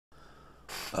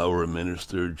Our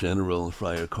Minister General,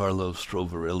 Friar Carlos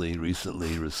Trovarelli,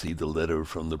 recently received a letter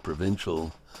from the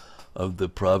provincial of the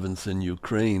province in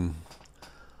Ukraine.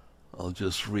 I'll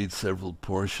just read several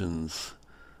portions.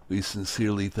 We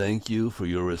sincerely thank you for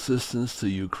your assistance to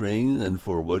Ukraine and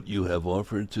for what you have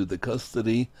offered to the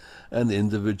custody and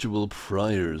individual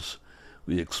friars.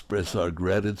 We express our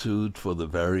gratitude for the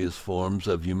various forms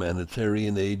of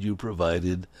humanitarian aid you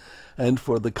provided and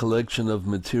for the collection of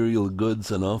material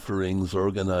goods and offerings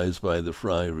organized by the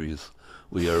friaries.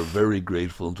 We are very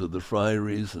grateful to the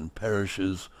friaries and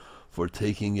parishes for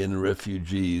taking in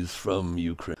refugees from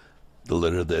Ukraine. The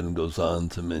letter then goes on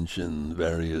to mention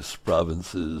various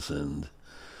provinces and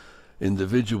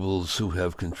individuals who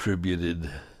have contributed.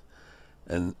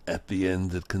 And at the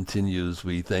end it continues,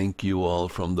 we thank you all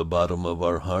from the bottom of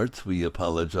our hearts. We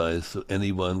apologize to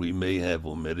anyone we may have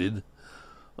omitted.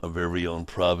 Our very own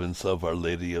province of Our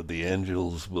Lady of the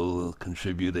Angels will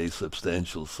contribute a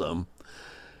substantial sum.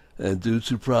 And due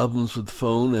to problems with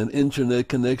phone and internet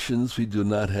connections, we do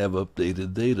not have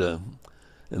updated data.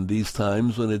 In these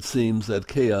times when it seems that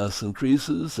chaos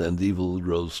increases and evil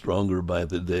grows stronger by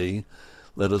the day,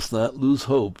 let us not lose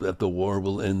hope that the war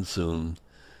will end soon.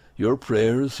 Your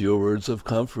prayers, your words of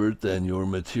comfort, and your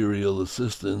material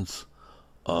assistance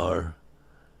are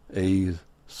a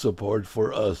support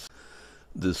for us.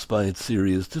 Despite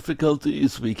serious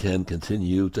difficulties, we can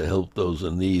continue to help those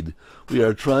in need. We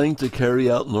are trying to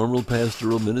carry out normal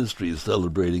pastoral ministries,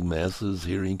 celebrating masses,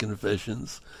 hearing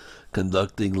confessions,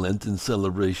 conducting Lenten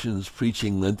celebrations,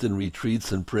 preaching Lenten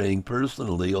retreats, and praying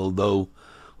personally, although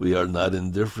we are not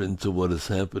indifferent to what is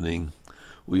happening.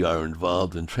 We are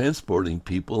involved in transporting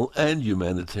people and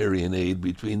humanitarian aid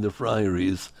between the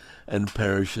friaries and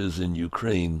parishes in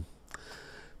Ukraine.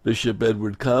 Bishop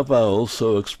Edward Cava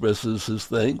also expresses his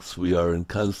thanks. We are in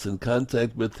constant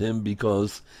contact with him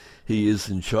because he is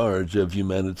in charge of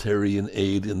humanitarian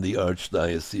aid in the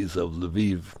Archdiocese of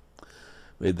Lviv.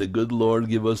 May the good Lord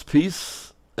give us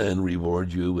peace and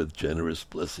reward you with generous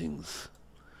blessings.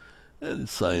 And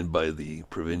it's signed by the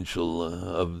provincial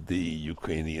of the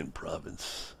Ukrainian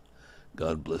province.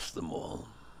 God bless them all.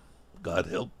 God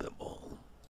help them all.